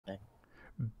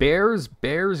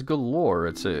Bears galore.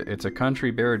 It's a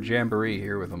country bear jamboree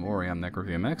here with Omori. I'm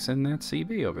NecroVMX, and that's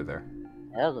CB over there.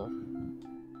 Hello.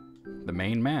 The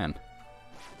main man.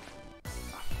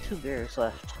 2 bears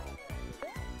left.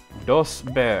 Dos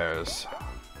bears.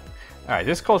 Alright,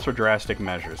 this calls for drastic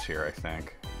measures here, I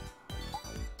think.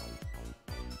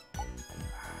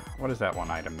 What is that one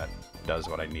item that does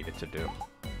what I need it to do?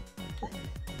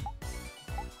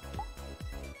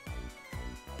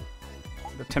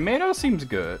 The tomato seems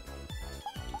good.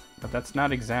 But that's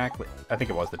not exactly... I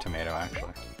think it was the tomato,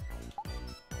 actually.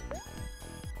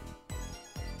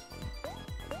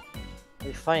 It'd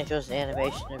be funny if there was an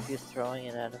animation of you throwing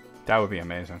it at him. That would be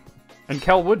amazing. And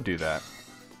Kel would do that.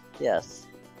 Yes.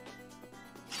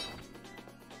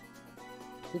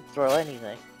 He'd throw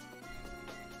anything.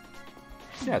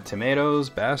 Yeah, tomatoes,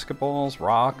 basketballs,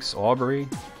 rocks, Aubrey.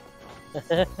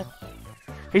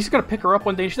 He's just gonna pick her up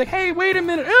one day and she's like, hey, wait a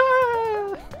minute!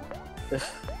 Ah!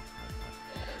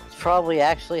 It's probably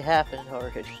actually happened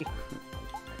already.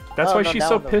 That's why she's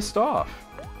so pissed off.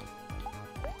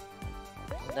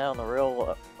 Now in the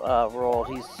real world,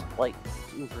 he's like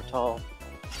uber tall.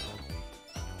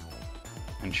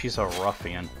 And she's a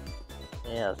ruffian.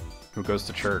 Yes. Who goes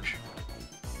to church.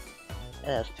 And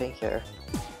has pink hair.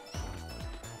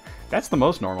 That's the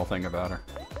most normal thing about her.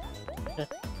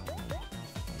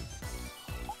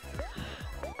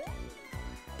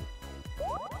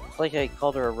 It's like I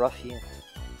called her a ruffian.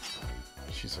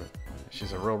 She's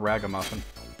a real ragamuffin.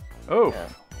 Oh. Yeah.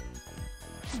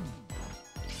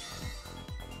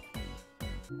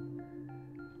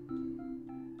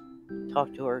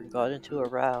 Talked to her and got into a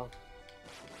row.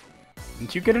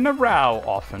 Didn't you get in a row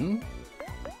often?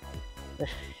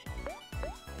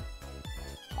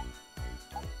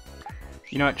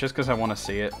 You know what, just because I want to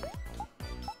see it.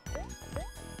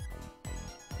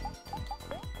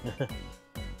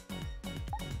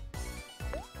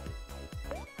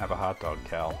 Have a hot dog,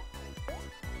 Cal.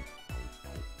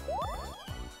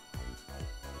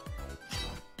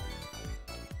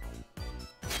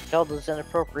 Cal does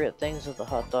inappropriate things with the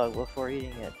hot dog before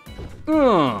eating it.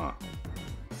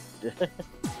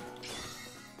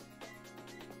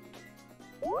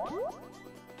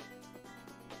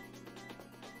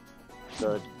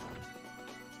 Good.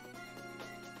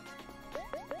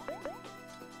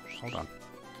 Hold on.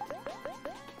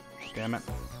 Damn it.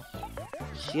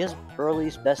 She is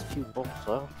Burley's best pupil,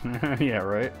 so... Yeah,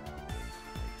 right?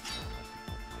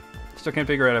 Still can't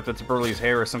figure out if it's Burley's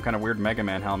hair or some kind of weird Mega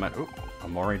Man helmet. Ooh,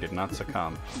 Omori did not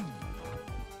succumb.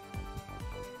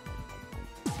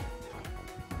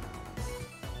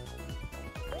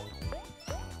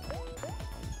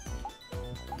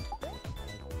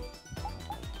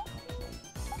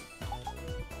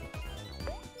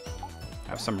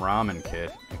 Have some ramen,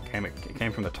 kid. It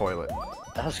came from the toilet.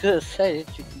 I was gonna say,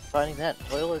 did you keep finding that in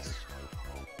toilets?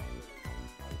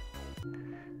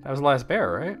 That was the last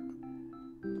bear, right?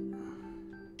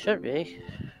 Should be.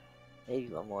 Maybe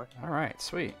one more. Alright,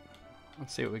 sweet.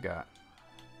 Let's see what we got.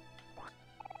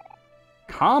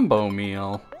 Combo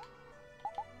meal.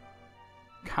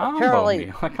 Combo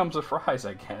meal. That comes with fries,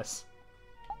 I guess.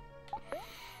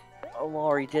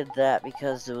 Omori did that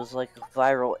because it was like a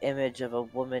viral image of a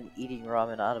woman eating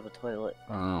ramen out of a toilet.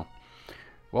 Oh.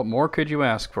 What more could you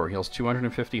ask for? Heals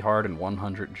 250 heart and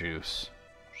 100 juice.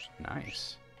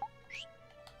 Nice.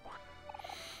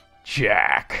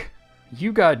 Jack.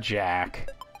 You got Jack.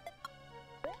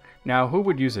 Now, who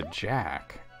would use a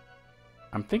Jack?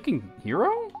 I'm thinking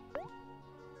Hero?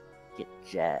 Get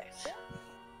jacked.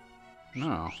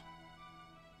 No.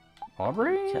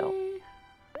 Aubrey? Kel.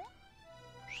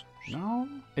 No?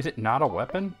 Is it not a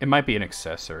weapon? It might be an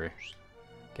accessory.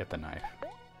 Get the knife.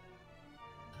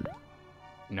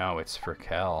 No, it's for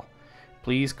Kel.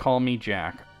 Please call me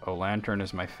Jack. Oh, Lantern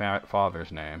is my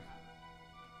father's name.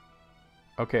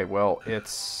 Okay, well,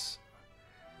 it's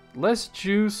less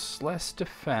juice, less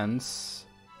defense,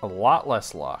 a lot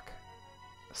less luck,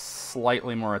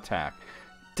 slightly more attack.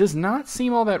 Does not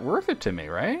seem all that worth it to me,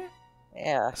 right?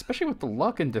 Yeah. Especially with the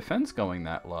luck and defense going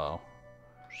that low.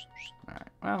 Alright,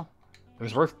 well, it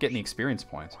was worth getting the experience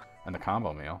points. And the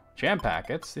combo meal. Jam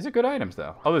packets. These are good items,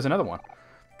 though. Oh, there's another one.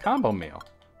 Combo meal.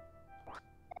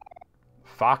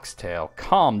 Foxtail.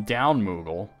 Calm down,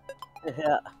 Moogle.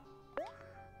 Yeah.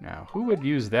 Now, who would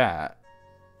use that?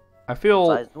 I feel...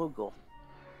 Besides Moogle.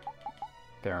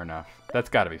 Fair enough. That's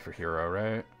got to be for Hero,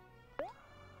 right?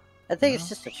 I think it's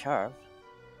just a charm.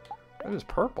 It is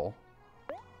purple.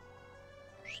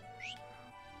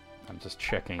 I'm just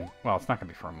checking. Well, it's not going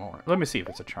to be for a moment. Let me see if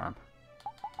it's a charm.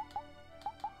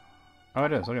 Oh,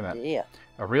 it is. Look at that. Yeah.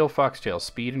 A real foxtail.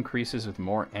 Speed increases with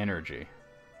more energy.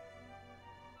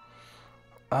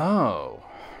 Oh.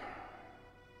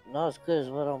 Not as good as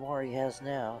what Omori has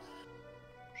now.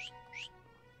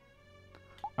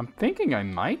 I'm thinking I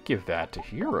might give that to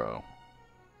Hero.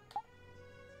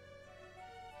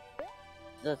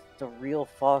 That's the real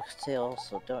foxtail,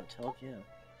 so don't tell Jim.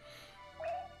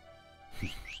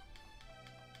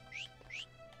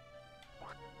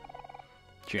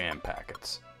 Jam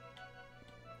packets.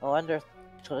 I wonder if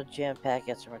the jam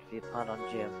packets are meant to be a pun on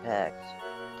jam packs.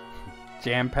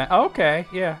 Okay,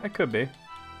 yeah, it could be.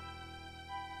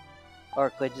 Or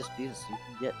it could just be so you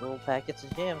can get little packets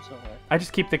of jam somewhere. I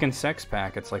just keep thinking sex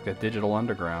packets like the Digital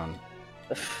Underground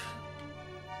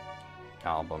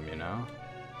album, you know?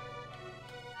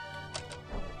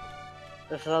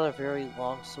 There's another very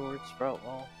long sword, Sprout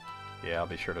Wall. Yeah, I'll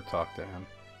be sure to talk to him.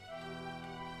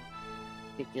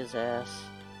 Kick his ass.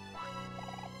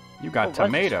 You got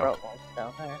tomato.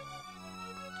 Down there.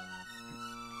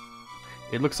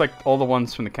 It looks like all the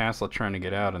ones from the castle are trying to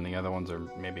get out and the other ones are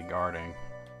maybe guarding.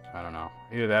 I don't know.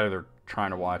 Either that or they're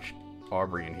trying to watch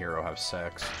Aubrey and Hero have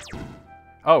sex.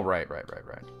 Oh, right.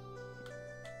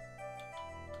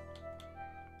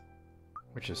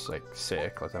 Which is, like,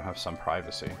 sick. Let them have some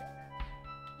privacy.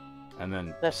 And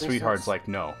then Sweetheart's like,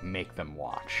 no, make them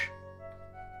watch.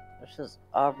 It says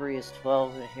Aubrey is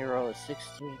 12 and Hero is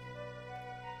 16.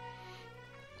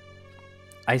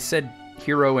 I said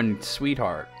Hero and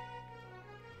Sweetheart.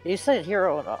 You said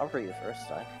Hero and Aubrey the first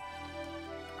time.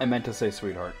 I meant to say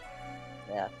Sweetheart.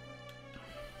 Yeah.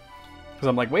 Because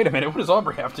I'm like, wait a minute, what does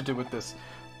Aubrey have to do with this?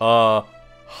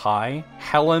 Hi?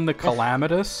 Helen the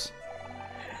Calamitous?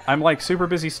 I'm, like, super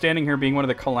busy standing here being one of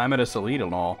the Calamitous Elite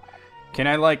and all. Can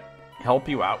I, like, help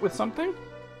you out with something?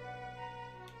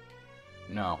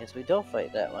 No. Guess we don't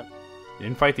fight that one. You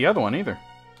didn't fight the other one, either.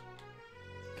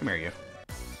 Come here, you.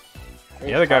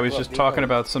 The other guy was just talking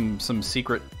about some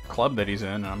secret club that he's in,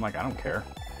 and I'm like, I don't care.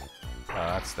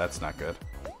 That's not good.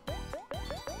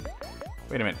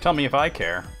 Wait a minute, tell me if I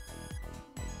care.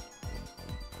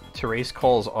 Therese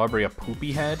calls Aubrey a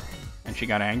poopy head, and she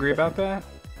got angry about that?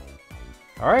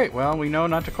 Alright, well, we know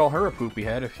not to call her a poopy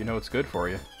head if you know it's good for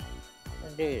you.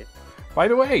 Indeed. By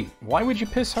the way, why would you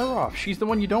piss her off? She's the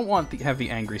one you don't want to have the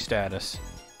angry status.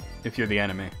 If you're the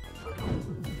enemy.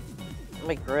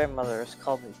 My grandmother has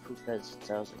called me poophead since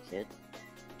I was a kid.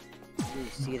 You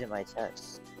see it in my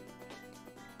texts.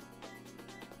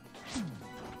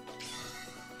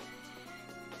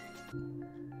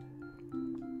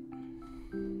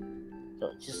 So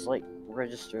it just like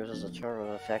registers as a term of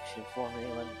affection for me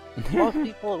when most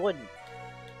people it wouldn't.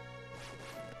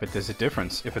 But there's a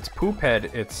difference. If it's poop head,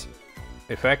 it's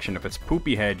affection. If it's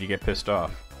poopy head, you get pissed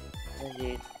off.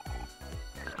 Indeed.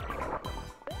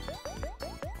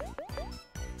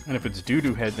 And if it's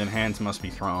doo-doo head, then hands must be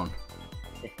thrown.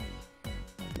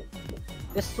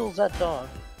 Pistols at dawn.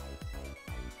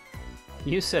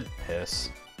 You said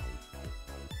piss.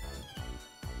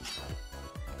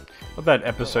 Well, that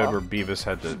episode where Beavis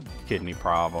had the kidney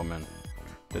problem and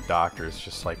the doctor's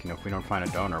just like, you know, if we don't find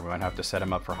a donor, we might have to set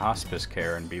him up for hospice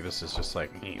care. And Beavis is just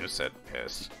like, you said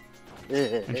piss.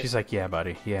 And she's like, yeah,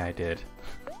 buddy. Yeah, I did.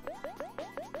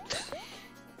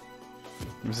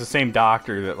 It was the same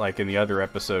doctor that, like, in the other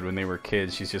episode when they were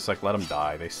kids, she's just like, let them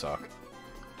die. They suck.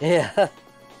 Yeah.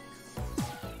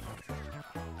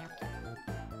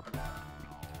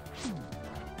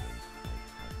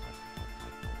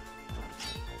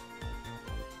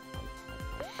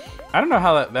 I don't know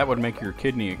how that would make your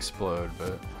kidney explode,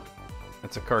 but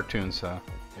it's a cartoon, so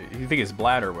you think his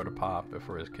bladder would have popped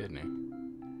before his kidney.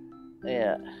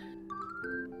 Yeah.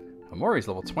 Omori's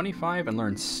level 25 and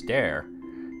learns Stare.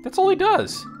 That's all he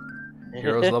does.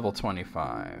 Hero's level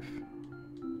 25.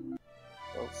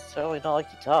 Well, it's certainly not like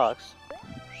he talks.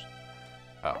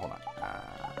 Oh, hold on.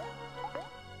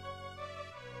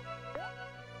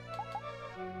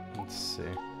 Let's see.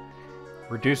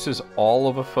 Reduces all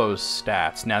of a foe's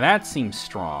stats. Now that seems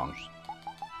strong.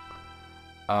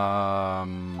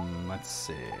 Let's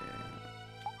see.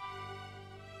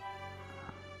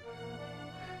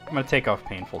 I'm gonna take off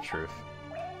Painful Truth.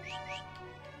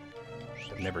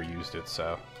 I've never used it,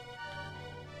 so.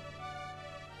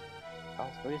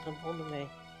 Sounds reasonable to me.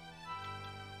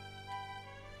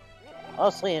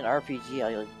 Honestly, in RPG,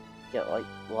 I get like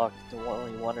locked to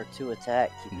only one or two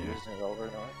attack, keep using it over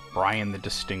and over. Brian the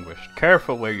Distinguished.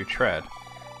 Careful where you tread.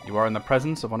 You are in the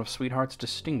presence of one of Sweetheart's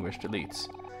distinguished elites.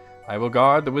 I will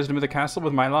guard the wisdom of the castle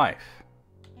with my life.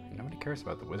 Nobody cares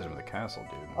about the wisdom of the castle,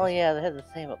 dude. Oh yeah, they had the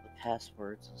thing about the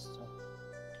passwords and stuff.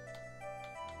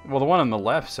 Well, the one on the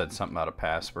left said something about a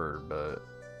password, but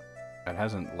it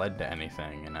hasn't led to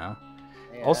anything, you know?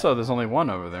 Yeah. Also, there's only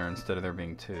one over there instead of there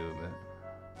being two,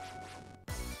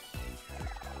 but...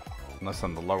 Unless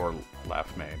on the lower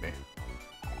left, maybe.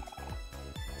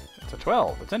 It's a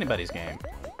 12. It's anybody's game.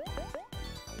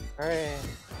 Hooray.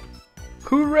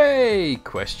 Hooray!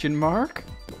 Question mark?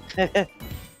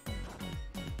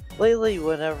 Lately,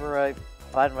 whenever I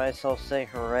find myself saying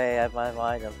hooray, in my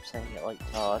mind I'm saying it like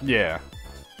Todd. Yeah.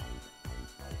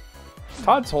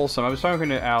 Todd's wholesome. I was talking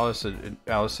to Alice.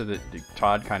 Alice said that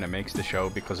Todd kind of makes the show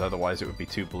because otherwise it would be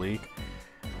too bleak.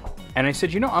 And I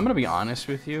said, you know, I'm going to be honest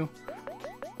with you.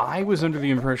 I was under the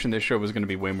impression this show was going to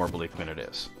be way more bleak than it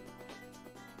is.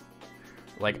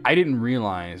 Like, I didn't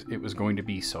realize it was going to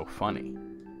be so funny.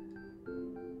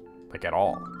 Like, at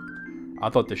all. I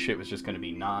thought this shit was just going to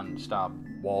be non-stop,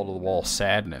 wall-to-the-wall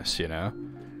sadness, you know?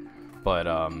 But,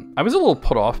 I was a little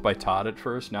put off by Todd at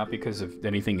first, not because of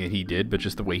anything that he did, but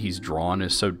just the way he's drawn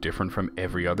is so different from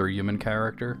every other human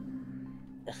character.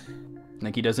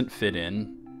 Like, he doesn't fit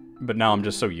in. But now I'm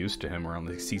just so used to him. We're on,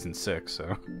 like, season 6,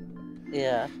 so...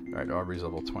 Yeah. Alright, Aubrey's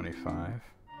level 25.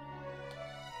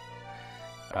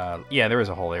 Yeah, there is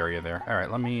a whole area there. Alright,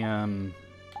 let me,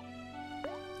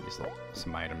 use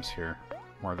some items here.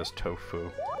 More of this tofu.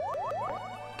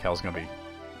 Kel's gonna be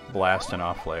blasting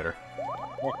off later.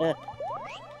 We're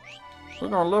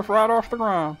gonna lift right off the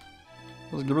ground.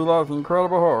 Let's give you like the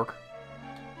Incredible Hulk.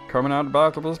 Coming out the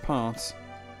back of his pants.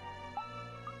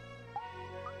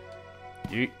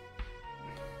 Yeet.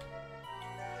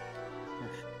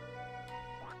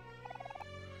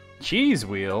 Cheese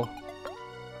wheel?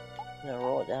 Gonna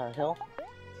roll it downhill.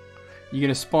 You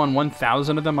gonna spawn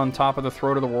 1,000 of them on top of the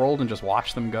throat of the world and just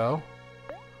watch them go?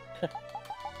 There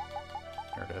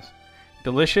it is.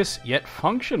 Delicious, yet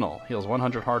functional. Heals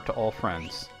 100 heart to all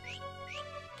friends.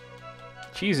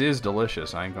 Cheese is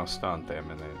delicious. I ain't gonna stunt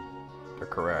them, and they're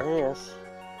correct. It is.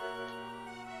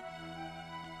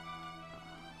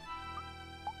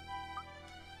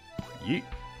 Yeet.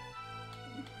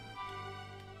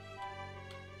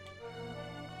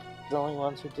 The only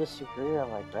ones who disagree are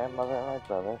my grandmother and my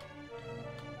brother.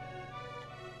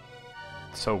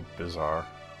 So bizarre.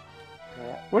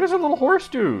 Yeah. What is a little horse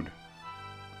dude?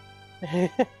 Is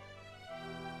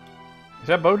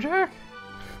that Bojack?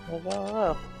 I don't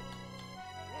know.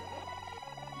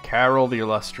 Carol the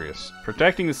Illustrious.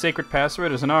 Protecting the sacred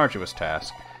password is an arduous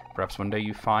task. Perhaps one day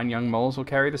you fine young moles will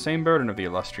carry the same burden of the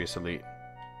illustrious elite.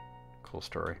 Cool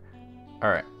story.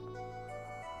 Alright.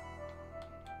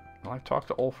 Well, I've talked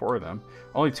to all 4 of them.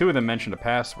 Only 2 of them mentioned a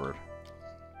password.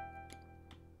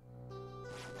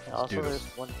 And also, there's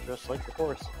one just like the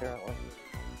horse, apparently.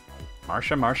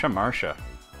 Marsha, Marsha, Marsha.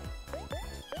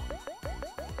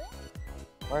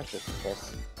 Martha's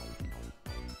pissed.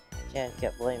 Jan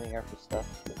kept blaming her for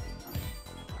stuff.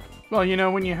 Well, you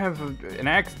know, when you have an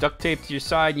axe duct taped to your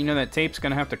side, you know that tape's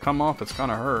gonna have to come off. It's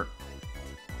gonna hurt.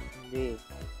 Indeed.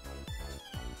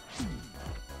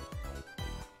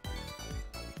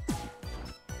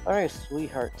 I think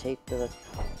Sweetheart taped the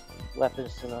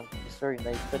weapons to them, considering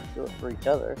they couldn't do it for each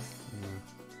other.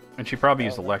 And she probably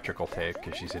used electrical tape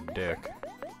because she's a dick.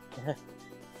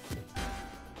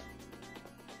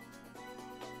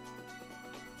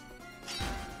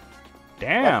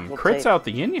 Damn, crits tape. out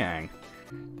the yin yang.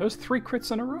 Those 3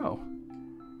 crits in a row.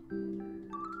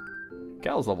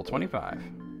 Gal's level 25.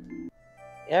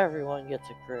 Everyone gets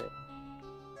a crit.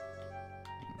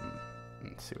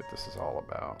 Let's see what this is all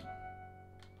about.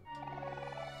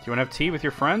 Do you want to have tea with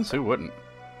your friends? Who wouldn't?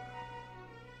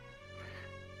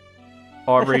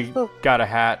 Aubrey got a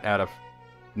hat out of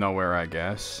nowhere, I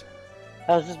guess.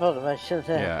 I was just about to mention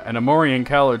that. Yeah, and Omori and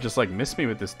Kel are just like, miss me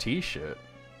with this tea shit.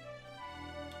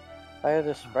 I have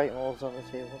the Sprite molds on the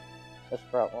table. The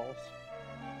Sprout molds.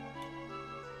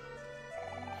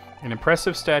 An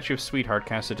impressive statue of Sweetheart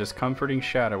casts a discomforting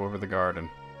shadow over the garden.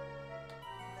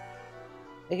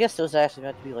 I guess those actually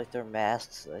meant to be like their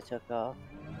masks that I took off.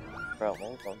 Sprout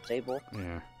molds on the table.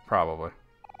 Yeah, probably.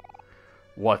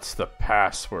 What's the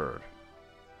password?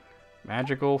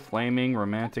 Magical, flaming,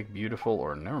 romantic, beautiful,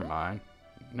 or never mind.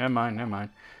 Never mind, never mind.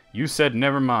 You said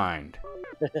never mind.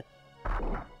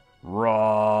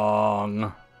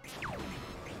 Wrong.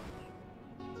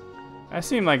 That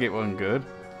seemed like it wasn't good.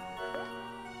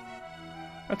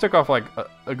 I took off like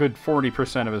a good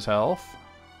 40% of his health.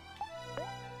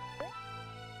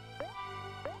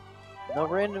 No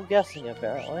random guessing,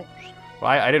 apparently. Well,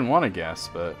 I didn't want to guess,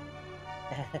 but...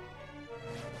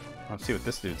 Let's see what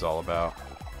this dude's all about.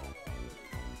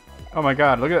 Oh my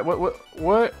god, look at that.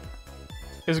 What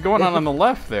is going on the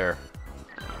left there?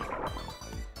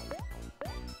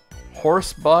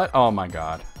 Horse butt? Oh my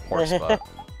god. Horse butt.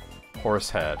 Horse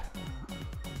head.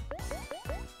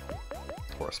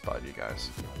 Horse butt, you guys.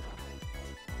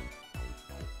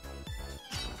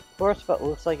 Horse butt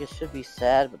looks like it should be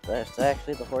sad, but that's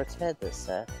actually the horse head that's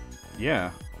sad.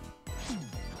 Yeah.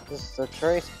 This is a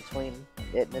choice between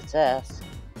it and its ass.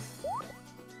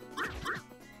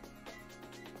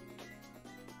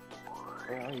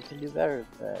 Well, you can do better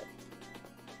than that.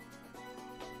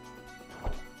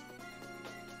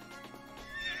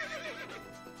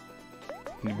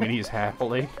 And Winnie's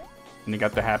happily, and he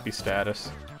got the happy status.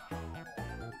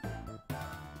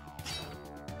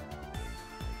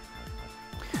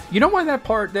 You know why that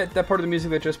part of the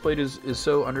music that just played is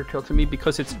so Undertale to me?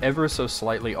 Because it's ever so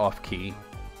slightly off key.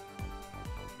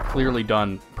 Clearly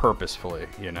done purposefully,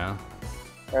 you know?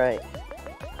 Right.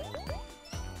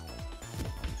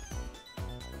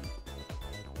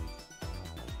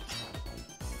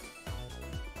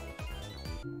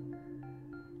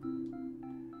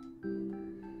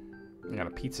 I got a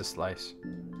pizza slice.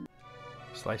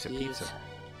 Slice of pizza.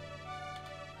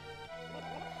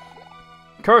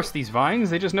 Curse these vines,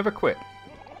 they just never quit.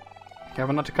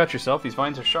 Careful not to cut yourself, these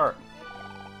vines are sharp.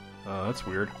 That's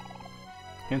weird.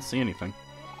 Can't see anything.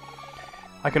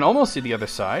 I can almost see the other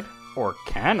side. Or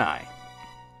can I?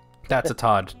 That's a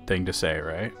Todd thing to say,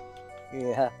 right?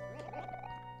 Yeah.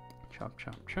 Chop,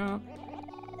 chop, chop.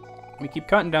 We keep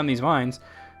cutting down these vines,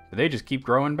 but they just keep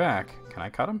growing back. Can I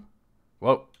cut them?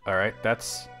 Whoa, alright,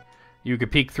 that's... You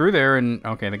could peek through there and...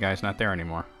 Okay, the guy's not there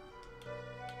anymore.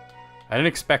 I didn't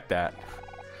expect that.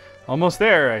 Almost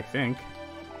there, I think.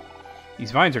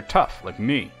 These vines are tough, like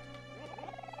me.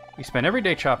 We spend every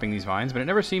day chopping these vines, but it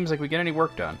never seems like we get any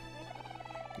work done.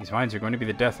 These vines are going to be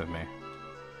the death of me.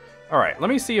 Alright, let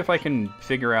me see if I can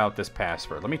figure out this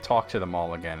password. Let me talk to them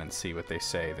all again and see what they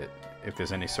say, that if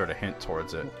there's any sort of hint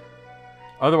towards it.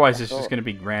 Otherwise, it's just going to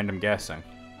be random guessing.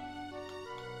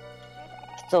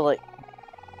 So, like...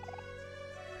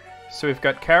 So we've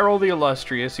got Carol the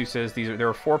Illustrious, who says there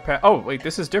are 4 Oh, wait,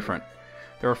 this is different.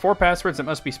 There are 4 passwords that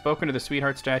must be spoken to the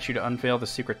Sweetheart statue to unveil the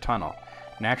secret tunnel.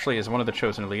 Naturally, as one of the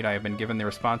chosen elite, I have been given the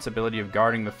responsibility of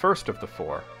guarding the first of the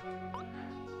 4.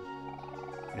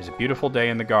 It is a beautiful day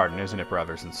in the garden, isn't it,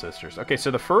 brothers and sisters? Okay,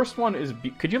 so the first one is...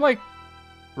 Could you, like,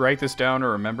 write this down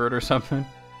or remember it or something?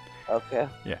 Okay.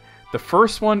 Yeah. The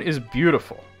first one is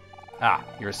beautiful. Ah,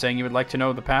 you were saying you would like to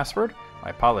know the password? I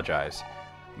apologize.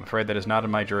 I'm afraid that is not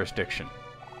in my jurisdiction.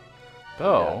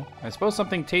 Though, yeah. I suppose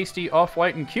something tasty,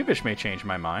 off-white, and cubish may change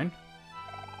my mind.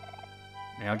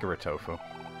 Yeah, I'll give her tofu.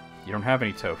 You don't have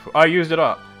any tofu. Oh, I used it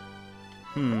up.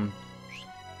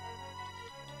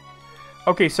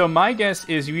 Okay, so my guess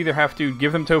is you either have to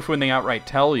give them tofu and they outright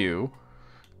tell you,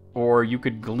 or you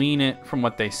could glean it from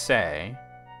what they say,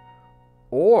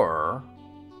 or...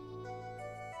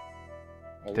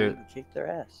 Maybe you can kick their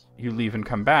ass. You leave and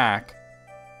come back,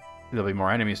 there'll be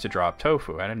more enemies to drop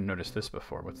tofu. I didn't notice this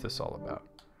before. What's this all about?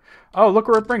 Oh, look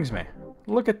where it brings me.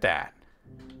 Look at that.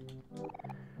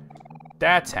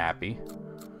 That's happy.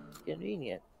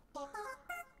 Convenient.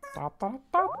 Bop, bop,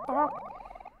 bop, bop.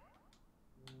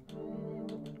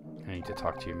 I need to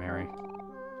talk to you, Mary.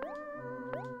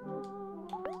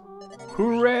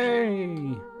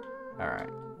 Hooray! Alright.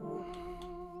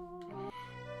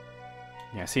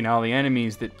 Yeah, see, now the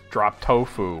enemies that drop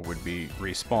tofu would be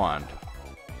respawned.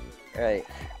 Right.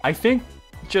 I think,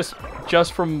 just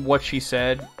from what she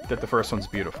said, that the first one's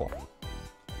beautiful.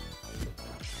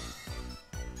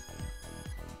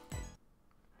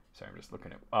 Sorry, I'm just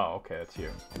looking at... Oh, okay, that's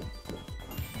you.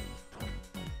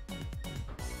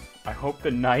 I hope the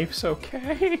knife's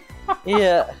okay.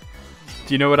 Yeah.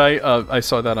 Do you know what I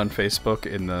saw that on Facebook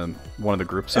in one of the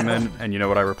groups I'm in, and you know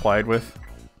what I replied with?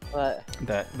 What?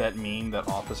 That meme, that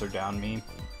Officer Down meme.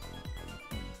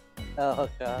 Oh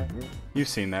god. You've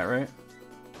seen that, right?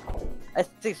 I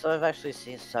think so. I've actually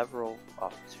seen several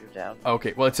Officer Down.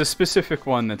 Okay, well, it's a specific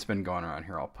one that's been going around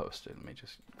here. I'll post it. Let me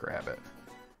just grab it.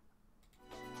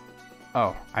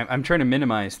 Oh, I'm trying to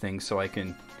minimize things so I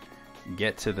can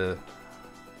get to the...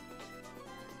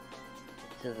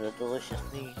 To the delicious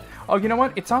meat. Oh, you know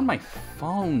what? It's on my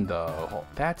phone, though.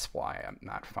 That's why I'm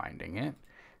not finding it.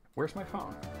 Where's my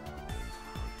phone?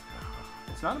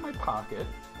 It's not in my pocket.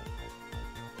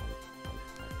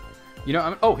 You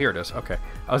know, oh, here it is. Okay.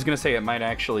 I was going to say it might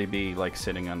actually be, like,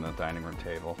 sitting on the dining room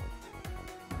table.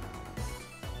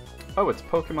 Oh, it's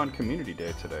Pokemon Community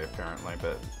Day today, apparently,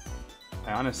 but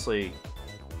I honestly,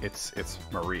 it's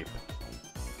Mareep.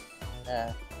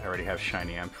 Yeah. I already have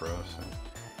Shiny Ampharos, so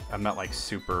I'm not, like,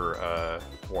 super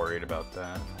worried about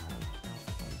that.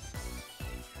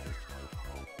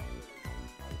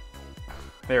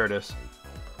 There it is.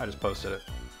 I just posted it.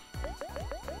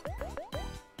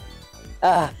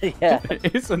 Ah, yeah.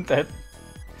 Isn't that...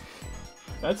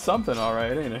 That's something,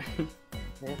 alright, ain't it?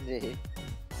 Indeed.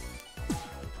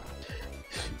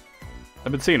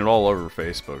 I've been seeing it all over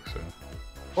Facebook, so...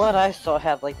 One I saw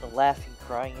had, like, the laughing,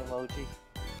 crying emoji.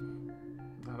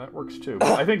 that works too.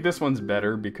 But I think this one's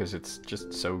better because it's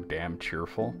just so damn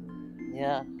cheerful.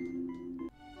 Yeah.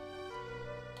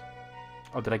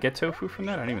 Oh, did I get tofu from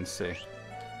that? I didn't even see.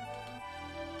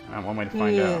 One way to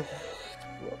find out.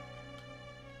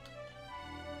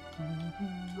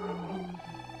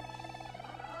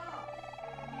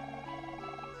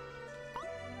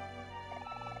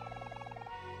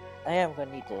 I am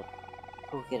gonna need to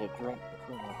go get a drink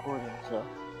between recordings, so.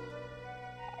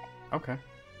 Okay.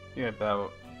 Yeah,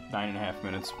 about 9.5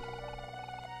 minutes.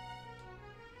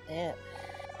 Yeah.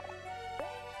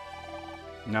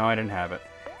 No, I didn't have it.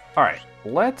 Alright,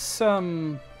 let's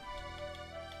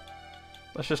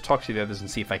just talk to the others and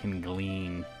see if I can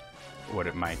glean what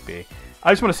it might be.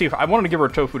 I just want to see if... I wanted to give her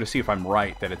a tofu to see if I'm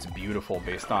right that it's beautiful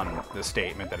based on the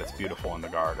statement that it's beautiful in the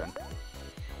garden.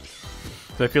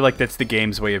 So I feel like that's the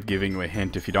game's way of giving you a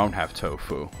hint if you don't have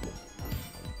tofu.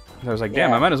 I was like,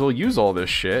 damn, I might as well use all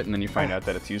this shit, and then you find out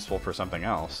that it's useful for something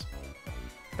else.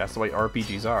 That's the way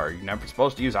RPGs are. You're never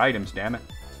supposed to use items, damn it.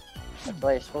 That's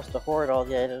why you're supposed to hoard all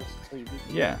the items until you beat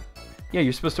the game. Yeah,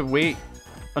 you're supposed to wait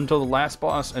until the last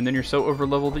boss, and then you're so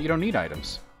over-leveled that you don't need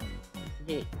items.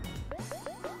 Yeah.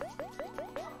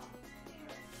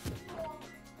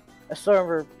 I still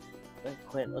remember when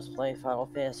Quentin was playing Final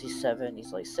Fantasy VII,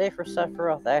 he's like, say for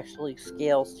Sephiroth actually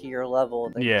scales to your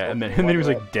level. And Yeah, and then he was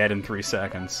like dead in 3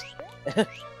 seconds. Let's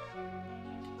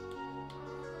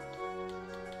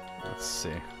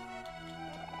see.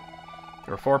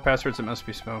 There are 4 passwords that must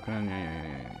be spoken.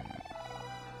 Yeah.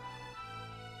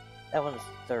 That one is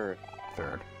third.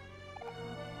 Third.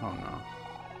 Oh no.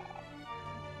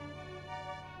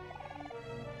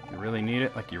 You really need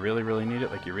it? Like you really, really need it?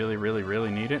 Like you really, really,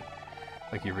 really need it?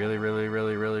 Like you really, really,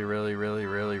 really, really, really, really,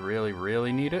 really, really,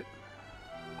 really need it?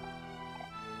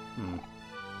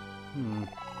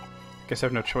 Guess I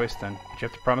have no choice then. But you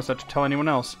have to promise not to tell anyone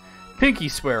else. Pinky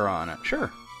swear on it.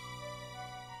 Sure.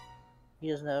 He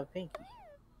doesn't have a pinky.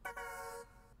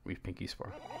 We've pinky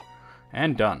swore.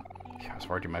 And done. I was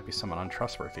worried you might be someone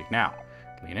untrustworthy. Now,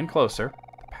 lean in closer.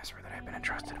 The password that I've been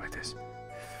entrusted with is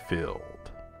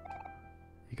filled.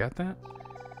 You got that?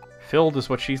 Filled is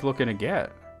what she's looking to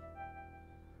get.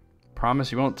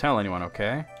 Promise you won't tell anyone,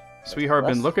 okay? Sweetheart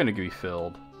been looking to be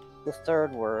filled. The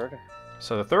third word.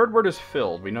 So the third word is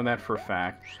filled. We know that for a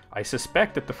fact. I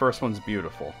suspect that the first one's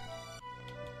beautiful.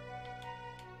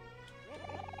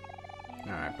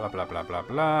 Alright, blah blah blah blah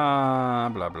blah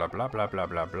blah blah blah blah blah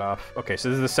blah blah. Okay, so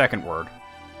this is the second word.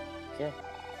 Okay.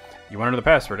 You want to know the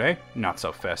password, eh? Not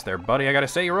so fast there, buddy. I gotta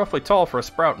say, you're awfully tall for a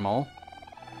sprout mole.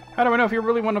 How do I know if you're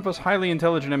really one of those highly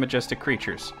intelligent and majestic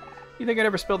creatures? You think I'd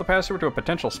ever spill the password to a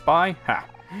potential spy? Ha!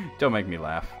 Don't make me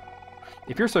laugh.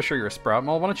 If you're so sure you're a sprout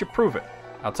mole, why don't you prove it?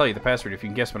 I'll tell you the password if you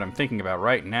can guess what I'm thinking about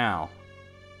right now.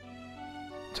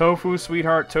 Tofu,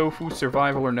 sweetheart, tofu,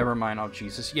 survival, or never mind. Oh,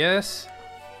 Jesus. Yes?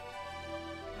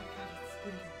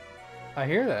 I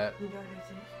hear that. You know what I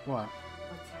did? What?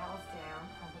 Put towels down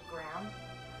on the ground.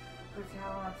 Put a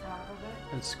towel on top of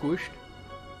it. And squished?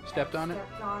 Stepped on it?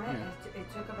 Stepped on it. Yeah. It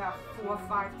took about 4 or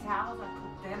 5 towels. I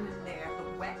put them in there.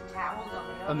 The wet towels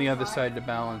On the other side to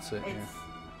balance it, It's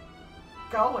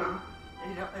going.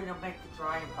 It'll make the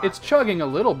drying process. It's chugging a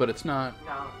little, but it's not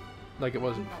No. like it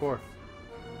wasn't before.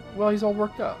 Well, he's all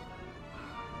worked up.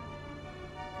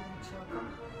 Can I choke him?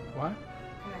 What?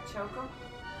 Can I choke him?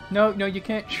 No, you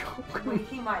can't choke Wait, him.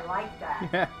 he might like that.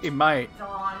 Yeah, he might.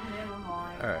 Dawn, never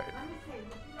mind. Alright. Let me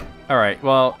see. Alright,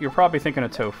 well, you're probably thinking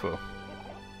of tofu.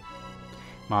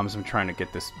 Mom's been trying to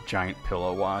get this giant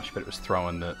pillow wash, but it was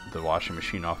throwing the washing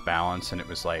machine off balance, and it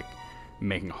was like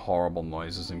making horrible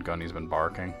noises, and Gunny's been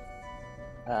barking.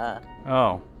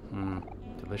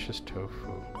 Delicious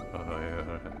tofu.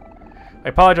 I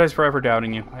apologize for ever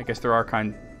doubting you. I guess there are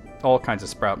all kinds of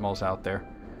sprout moles out there.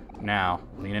 Now,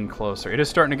 lean in closer. It is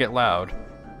starting to get loud.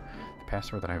 The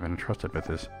password that I've been entrusted with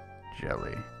is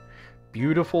jelly.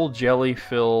 Beautiful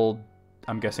jelly-filled,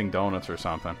 I'm guessing donuts or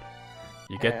something.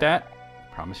 You get that?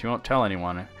 Promise you won't tell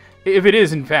anyone. If it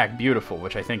is, in fact, beautiful,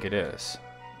 which I think it is.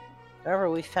 Remember,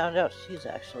 we found out she's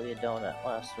actually a donut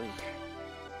last week.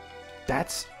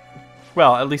 That's...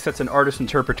 Well, at least that's an artist's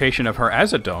interpretation of her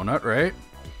as a donut, right?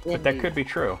 But that Indeed. could be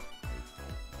true.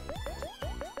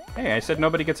 Hey, I said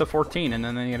nobody gets a 14, and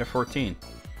then they get a 14.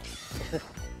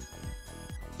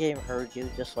 Game heard you,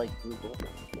 just like Google.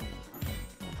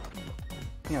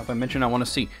 Yeah, if I mention I want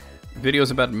to see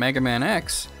videos about Mega Man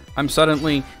X, I'm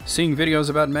suddenly seeing videos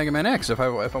about Mega Man X. If I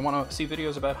want to see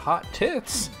videos about hot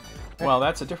tits, well,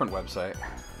 that's a different website.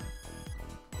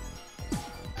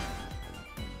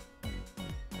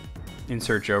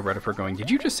 Insert Joe Reddit for going, did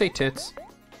you just say tits?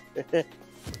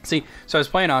 See, so I was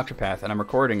playing Octopath, and I'm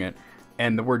recording it,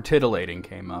 and the word titillating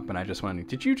came up, and I just went,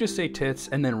 did you just say tits?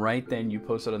 And then right then you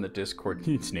posted on the Discord,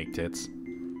 snake tits.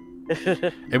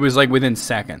 It was like within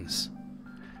seconds.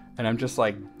 And I'm just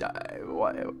like,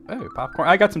 what? Oh, popcorn.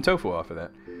 I got some tofu off of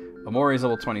that. Omori's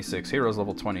level 26. Hero's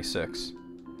level 26.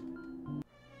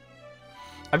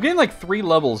 I've gained like 3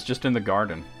 levels just in the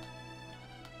garden.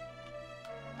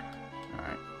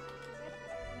 Alright.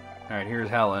 Alright, here's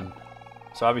Helen.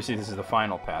 So obviously this is the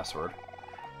final password.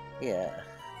 Yeah.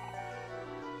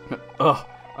 Ugh.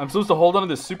 I'm supposed to hold on to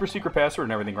this super secret password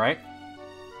and everything, right?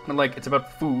 And like, it's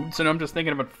about food, so now I'm just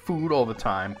thinking about food all the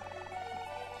time.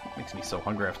 It makes me so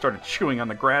hungry. I've started chewing on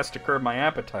the grass to curb my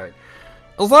appetite.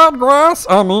 Is that grass?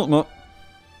 I'm eating it.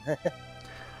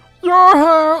 Your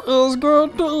hair is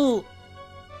good to eat.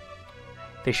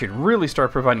 They should really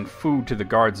start providing food to the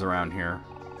guards around here.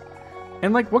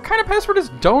 And like, what kind of password is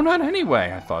Donut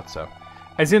anyway? I thought so.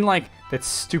 As in like, that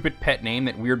stupid pet name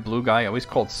that weird blue guy always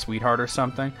called Sweetheart or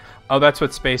something. Oh, that's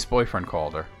what Space Boyfriend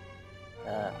called her.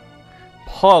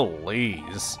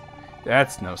 Please.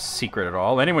 That's no secret at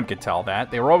all. Anyone could tell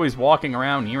that. They were always walking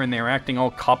around here and there acting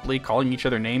all coupley, calling each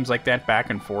other names like that back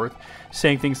and forth,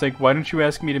 saying things like, why don't you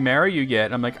ask me to marry you yet?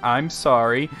 And I'm like, I'm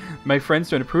sorry. My friends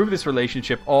don't approve of this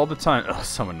relationship all the time. Ugh,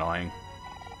 so annoying.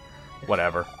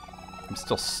 Whatever. I'm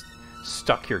still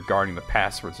stuck here guarding the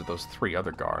passwords of those 3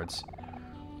 other guards.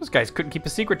 Those guys couldn't keep a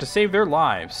secret to save their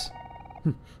lives.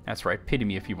 That's right. Pity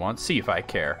me if you want. See if I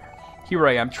care. Here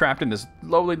I am, trapped in this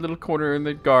lowly little corner in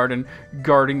the garden,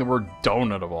 guarding the word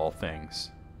donut of all things.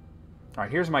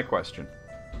 Alright, here's my question.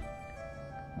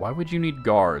 Why would you need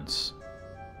guards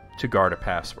to guard a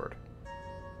password?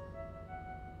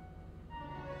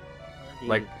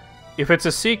 Like, if it's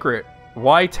a secret,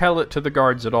 why tell it to the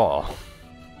guards at all?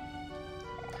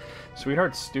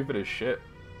 Sweetheart's stupid as shit.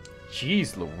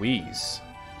 Jeez Louise.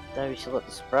 Now we should let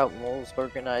the Sprout Moles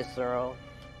organize their own.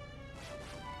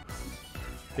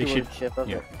 They should,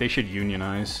 yeah, they should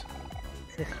unionize.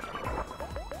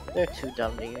 They're too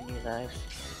dumb to unionize.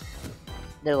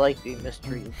 They like being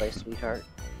mistreated by Sweetheart.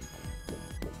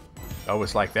 Oh,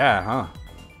 it's like that, huh?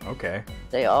 Okay.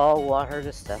 They all want her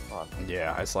to step on them.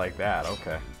 Yeah, it's like that,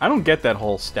 okay. I don't get that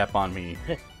whole step on me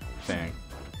thing.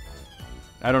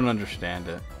 I don't understand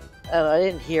it. And I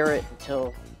didn't hear it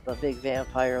until the big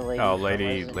vampire lady. Oh,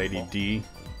 Lady D.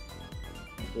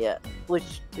 Yeah,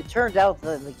 which it turned out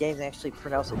that in the game they actually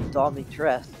pronounce it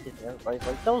Domitress, and everybody's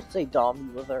like, don't say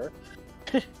Dommy with her.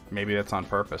 Maybe that's on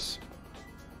purpose.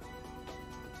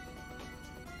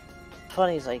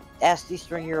 Funny is like, ask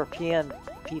Eastern European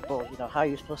people, you know, how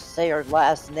you're supposed to say her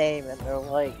last name, and they're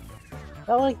like,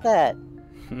 not like that.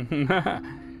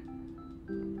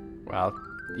 Well,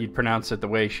 you'd pronounce it the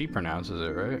way she pronounces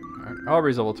it, right?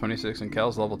 Aubrey's level 26 and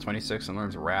Kel's level 26 and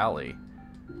learns Rally.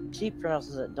 She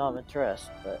pronounces it Domitress,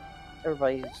 but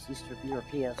everybody Eastern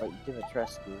Europeans like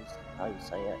Dimitrescu is how you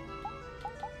say it.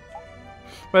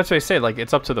 Well, that's what I say, like,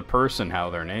 it's up to the person how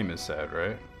their name is said,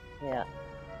 right? Yeah.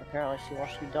 Apparently she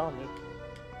wants to be Dommy.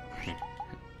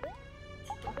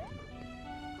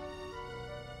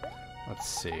 Let's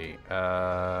see.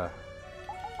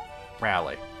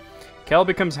 Rally. Kel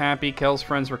becomes happy. Kel's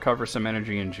friends recover some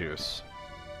energy and juice.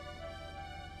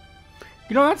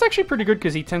 You know, that's actually pretty good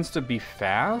because he tends to be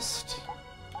fast.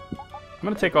 I'm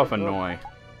going to take off Annoy.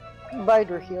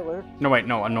 Biter healer. No, wait,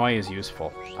 no, Annoy is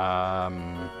useful. No,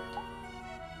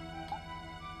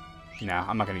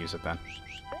 I'm not going to use it then.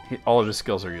 All of his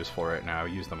skills are useful right now.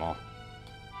 Use them all.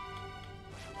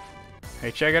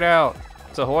 Hey, check it out.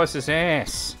 It's a horse's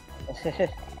ass. A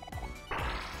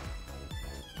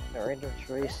random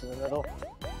trace in the middle.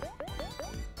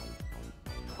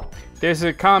 There's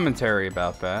a commentary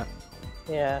about that.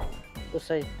 Yeah. Looks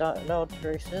like no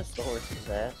trace is the horse's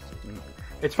ass.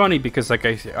 It's funny because, like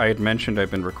I had mentioned,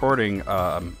 I've been recording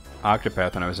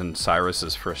Octopath and I was in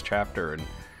Cyrus's first chapter, and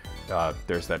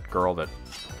there's that girl that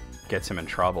gets him in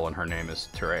trouble, and her name is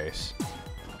Therese.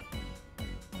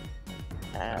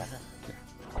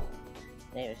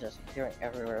 Name is just appearing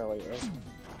everywhere lately.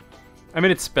 I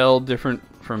mean, it's spelled different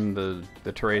from the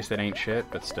Therese that ain't shit,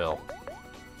 but still.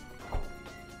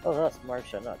 Oh, that's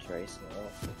Marsha, not Trace.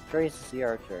 No. Trace is the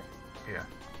archer. Yeah.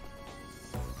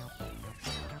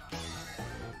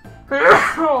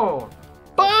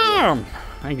 BAM!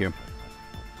 Thank you.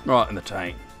 Right in the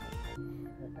tank.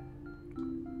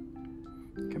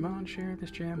 Come on, share this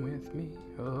jam with me.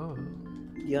 Oh.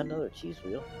 You got another cheese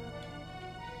wheel.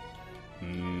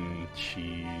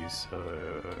 Cheese.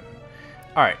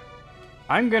 Alright.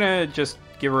 I'm gonna just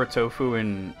give her a tofu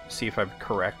and see if I'm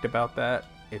correct about that.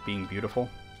 It being beautiful.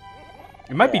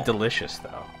 It might be delicious,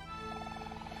 though.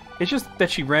 It's just that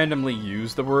she randomly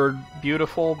used the word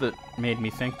beautiful that made me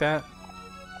think that.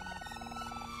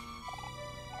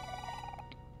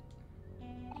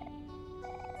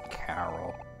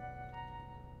 Carol.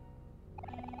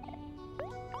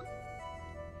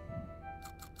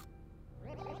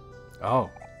 Oh.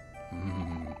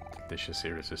 Delicious,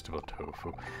 irresistible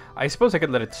tofu. I suppose I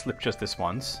could let it slip just this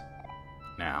once.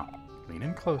 Now, lean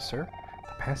in closer.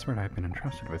 The password I've been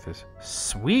entrusted with is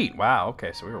sweet. Wow,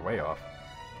 okay, so we were way off.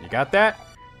 You got that?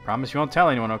 Promise you won't tell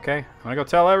anyone, okay? I'm gonna go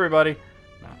tell everybody.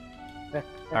 No.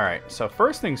 Alright, so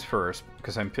first things first,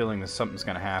 because I'm feeling that something's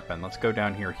gonna happen, let's go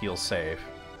down here, heal save.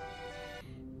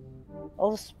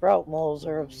 All the sprout moles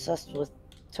are obsessed with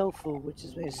tofu, which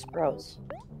is made of sprouts.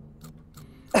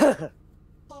 I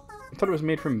thought it was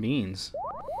made from beans.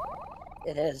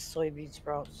 It is soybean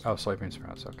sprouts. Oh, soybean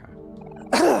sprouts, okay.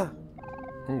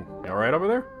 Ooh, you alright over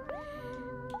there?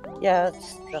 Yeah,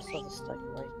 it's just on the stick,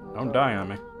 right? Don't die on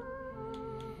me.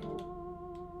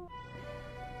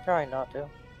 Try not to.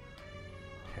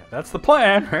 Yeah, that's the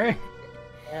plan, right?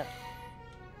 Yeah.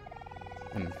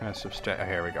 And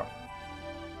here we go.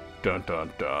 Dun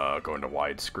dun dun, going to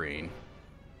widescreen.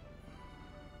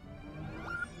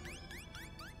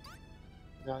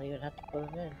 Don't even have to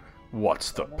put them in.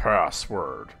 What's the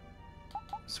password?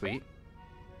 Sweet.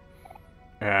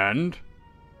 And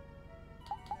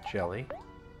jelly.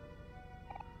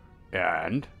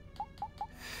 And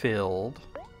filled.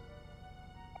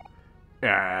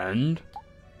 And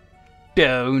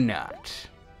donut.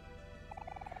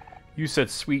 You said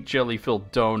sweet jelly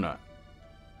filled donut.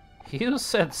 You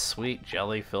said sweet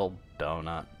jelly filled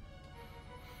donut.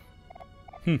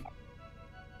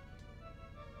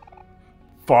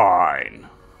 Fine.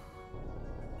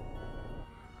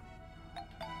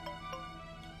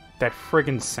 That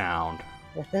friggin' sound.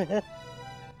 Let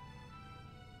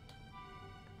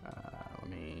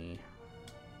me...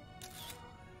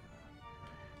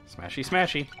 Smashy,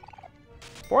 smashy.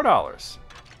 $4.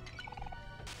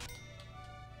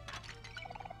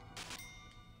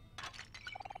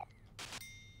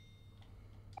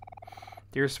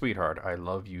 Dear sweetheart, I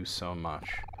love you so much.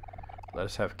 Let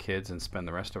us have kids and spend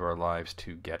the rest of our lives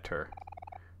together.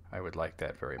 I would like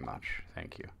that very much.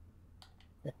 Thank you.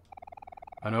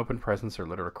 Unopened presents are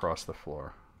littered across the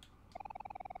floor.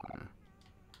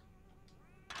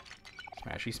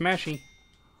 Smashy, smashy.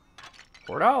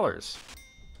 $4.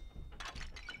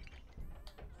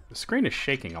 The screen is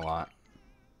shaking a lot.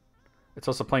 It's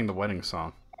also playing the wedding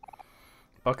song.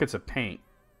 Buckets of paint.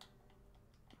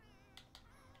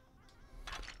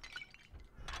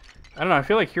 I don't know, I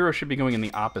feel like Hero should be going in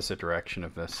the opposite direction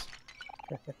of this.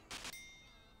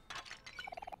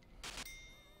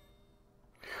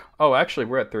 Oh, actually,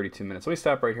 we're at 32 minutes. Let me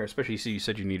stop right here, especially you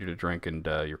said you needed a drink and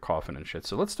you're coughing and shit.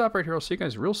 So let's stop right here. I'll see you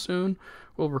guys real soon.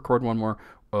 We'll record one more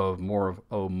of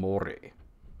Omori.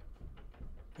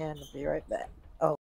 And I'll be right back.